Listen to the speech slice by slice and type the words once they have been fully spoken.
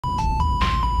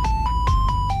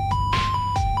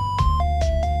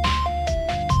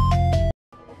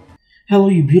Hello,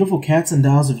 you beautiful cats and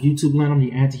dolls of YouTube land. I'm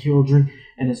the AntiHeroDrink,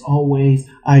 and as always,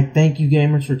 I thank you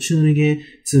gamers for tuning in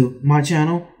to my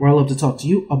channel, where I love to talk to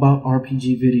you about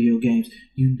RPG video games.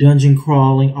 You dungeon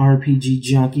crawling RPG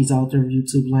junkies out there of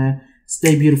YouTube land,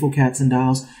 stay beautiful cats and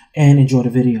dolls, and enjoy the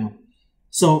video.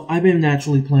 So, I've been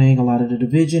naturally playing a lot of The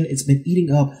Division. It's been eating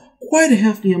up quite a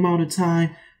hefty amount of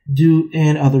time,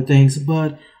 and other things,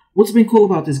 but what's been cool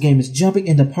about this game is jumping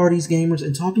into parties gamers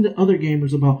and talking to other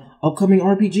gamers about upcoming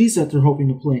RPGs that they're hoping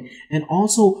to play. And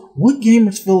also what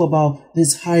gamers feel about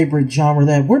this hybrid genre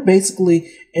that we're basically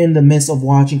in the midst of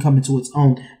watching come into its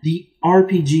own. The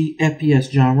RPG FPS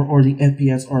genre, or the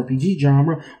FPS RPG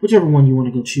genre, whichever one you want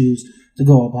to go choose to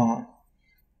go upon.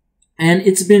 And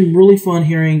it's been really fun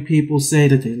hearing people say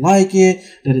that they like it,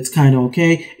 that it's kind of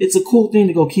okay. It's a cool thing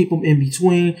to go keep them in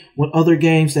between with other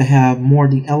games that have more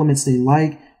of the elements they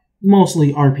like,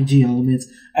 mostly RPG elements,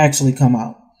 actually come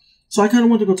out. So I kind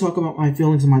of want to go talk about my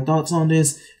feelings and my thoughts on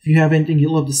this. If you have anything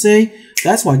you'd love to say,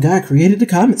 that's why God created the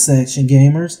comment section,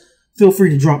 gamers. Feel free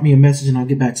to drop me a message and I'll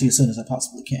get back to you as soon as I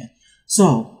possibly can.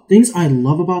 So, things I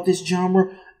love about this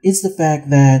genre is the fact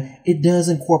that it does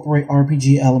incorporate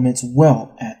RPG elements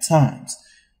well at times.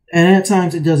 And at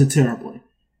times it does it terribly.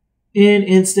 In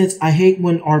instance, I hate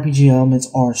when RPG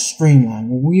elements are streamlined.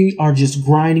 When we are just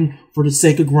grinding for the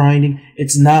sake of grinding,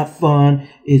 it's not fun.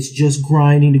 It's just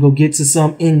grinding to go get to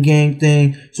some in-game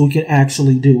thing so we can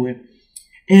actually do it.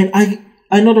 And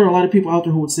I know there are a lot of people out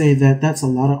there who would say that that's a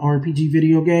lot of RPG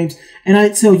video games. And I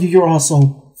tell you, you're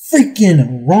also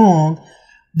freaking wrong.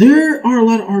 There are a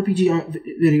lot of RPG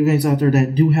video games out there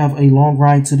that do have a long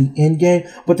ride to the end game,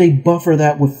 but they buffer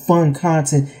that with fun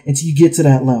content until you get to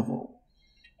that level.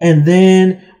 And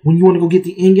then when you want to go get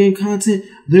the in-game content,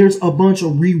 there's a bunch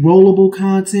of re-rollable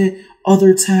content,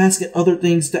 other tasks, and other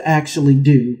things to actually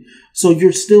do. So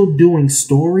you're still doing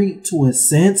story to a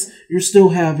sense. You're still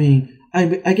having, I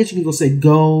guess you can go say,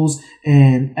 goals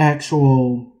and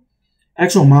actual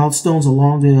milestones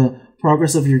along the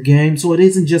progress of your game. So it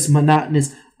isn't just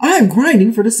monotonous, I'm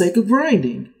grinding for the sake of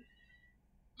grinding.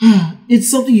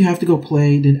 It's something you have to go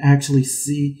play and actually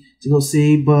see,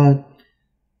 but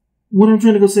what I'm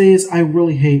trying to go say is I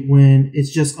really hate when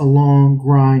it's just a long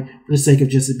grind for the sake of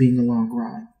just it being a long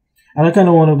grind. And I kind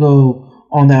of want to go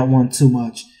on that one too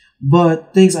much.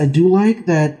 But things I do like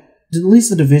that at least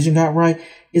The Division got right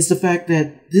is the fact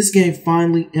that this game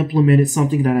finally implemented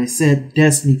something that I said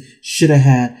Destiny should have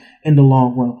had in the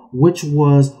long run, which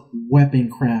was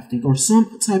weapon crafting, or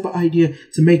some type of idea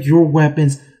to make your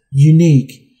weapons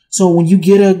unique. So when you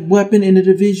get a weapon in The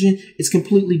Division, it's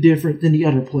completely different than the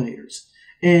other players.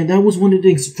 And that was one of the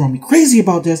things that drove me crazy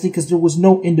about Destiny, because there was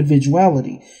no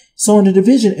individuality. So in The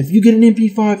Division, if you get an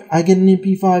MP5, I get an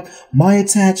MP5, my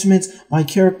attachments, my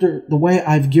character, the way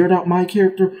I've geared out my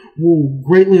character will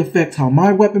greatly affect how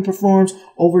my weapon performs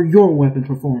over your weapon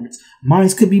performance. Mine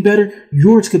could be better,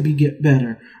 yours could be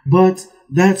better. But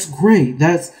that's great.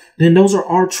 Then those are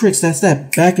our tricks. That's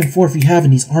that back and forth you have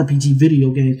in these RPG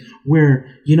video games where,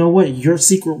 you know what, your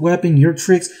secret weapon, your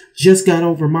tricks just got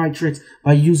over my tricks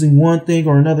by using one thing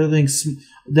or another thing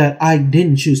that I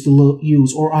didn't choose to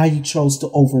use or I chose to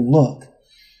overlook.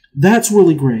 That's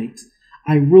really great.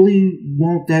 I really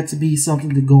want that to be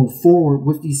something to go forward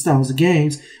with these styles of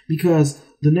games, because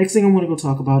the next thing I want to go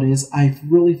talk about is I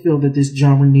really feel that this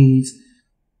genre needs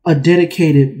a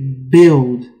dedicated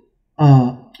build,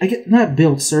 not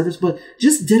build service, but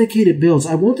just dedicated builds.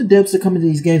 I want the devs to come into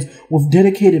these games with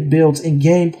dedicated builds and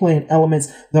gameplay and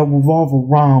elements that revolve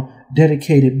around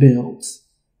dedicated builds.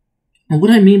 And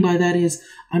what I mean by that is,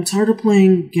 I'm tired of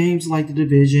playing games like The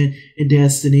Division and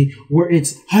Destiny, where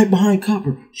it's hide behind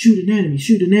cover, shoot an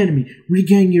enemy,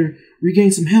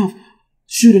 regain some health,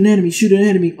 shoot an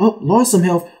enemy, oh, lost some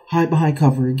health, hide behind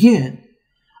cover again.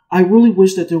 I really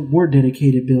wish that there were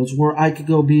dedicated builds where I could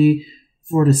go be,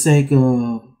 for the sake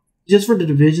of, just for The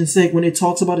Division's sake, when it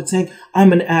talks about a tank,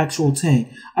 I'm an actual tank.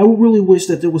 I would really wish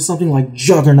that there was something like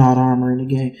Juggernaut armor in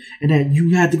the game, and that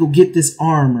you had to go get this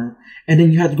armor, and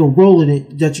then you had to go roll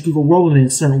it, that you could go roll it in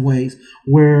certain ways,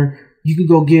 where you could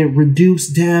go get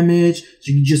reduced damage, so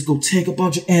you can just go take a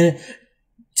bunch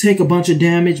of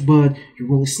damage, but you're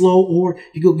really slow, or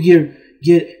you go get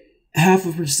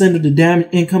 0.5% of the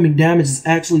incoming damage is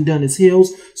actually done as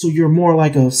heals, so you're more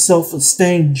like a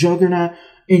self-sustained Juggernaut.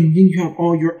 And then you have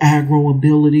all your aggro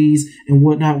abilities and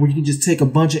whatnot, where you can just take a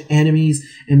bunch of enemies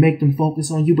and make them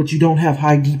focus on you, but you don't have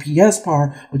high DPS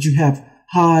power, but you have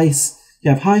high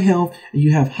health and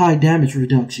you have high damage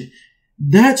reduction.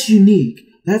 That's unique.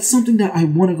 That's something that I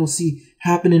want to go see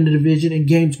happen in The Division and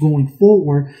games going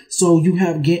forward. So you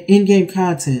have in-game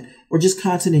content, or just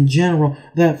content in general,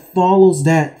 that follows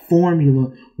that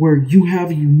formula, where you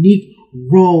have a unique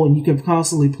role and you can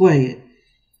constantly play it.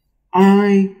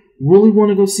 I really want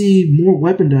to go see more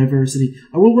weapon diversity.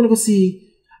 I really want to go see.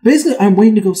 Basically, I'm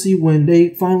waiting to go see when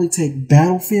they finally take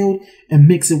Battlefield and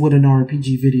mix it with an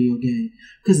RPG video game.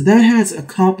 Because that has a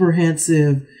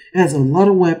comprehensive, it has a lot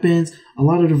of weapons, a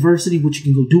lot of diversity, what you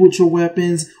can go do with your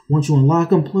weapons once you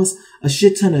unlock them, plus a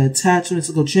shit ton of attachments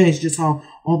to go change just how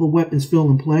all the weapons feel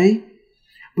and play.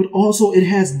 But also, it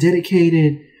has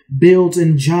dedicated builds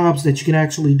and jobs that you can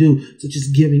actually do, such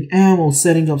as giving ammo,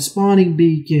 setting up spawning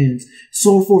beacons,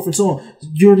 so forth and so on.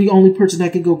 You're the only person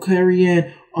that can go carry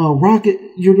in rocket.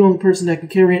 You're the only person that can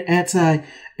carry in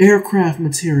anti-aircraft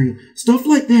material. Stuff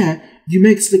like that, you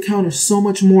makes the counter so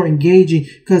much more engaging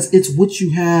because it's what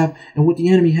you have and what the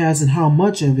enemy has and how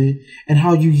much of it and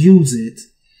how you use it.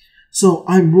 So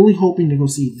I'm really hoping to go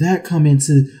see that come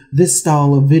into this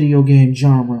style of video game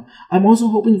genre. I'm also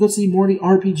hoping to go see more of the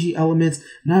RPG elements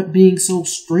not being so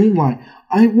streamlined.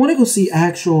 I want to go see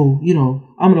actual,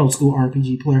 I'm an old school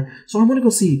RPG player, so I want to go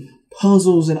see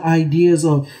puzzles and ideas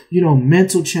of,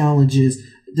 mental challenges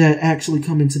that actually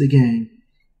come into the game.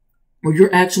 Where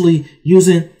you're actually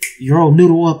using your old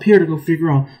noodle up here to go figure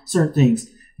out certain things.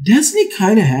 Destiny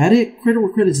kind of had it, credit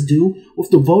where credit's due,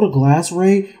 with the Vote of Glass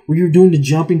raid, where you're doing the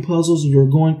jumping puzzles and you're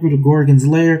going through the Gorgon's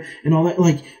lair and all that.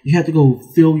 Like, you had to go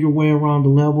feel your way around the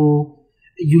level.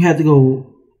 You had to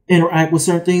go interact with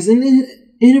certain things. And then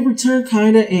in return,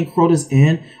 kind of, in Crota's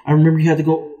End, I remember you had to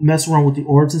go mess around with the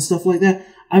orbs and stuff like that.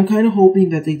 I'm kind of hoping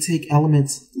that they take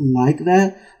elements like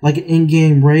that, like an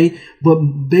in-game raid, but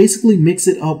basically mix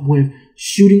it up with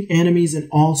shooting enemies and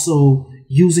also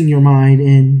using your mind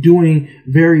and doing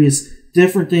various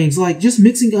different things, like just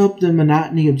mixing up the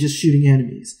monotony of just shooting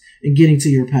enemies and getting to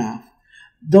your path.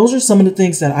 Those are some of the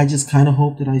things that I just kind of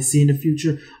hope that I see in the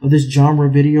future of this genre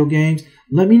of video games.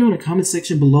 Let me know in the comment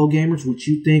section below, gamers, what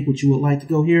you think, what you would like to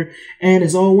go here. And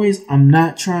as always, I'm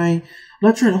not trying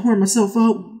to horn myself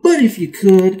out, but if you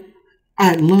could,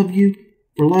 I love you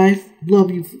for life.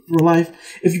 Love you for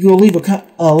life. If you go leave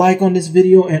a like on this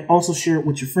video and also share it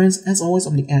with your friends. As always,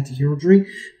 I'm the AntiHeroDrink,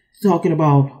 talking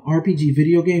about RPG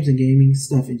video games and gaming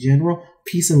stuff in general.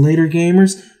 Peace and later,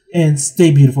 gamers, and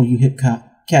stay beautiful, you hip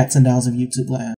cats and dolls of YouTube land.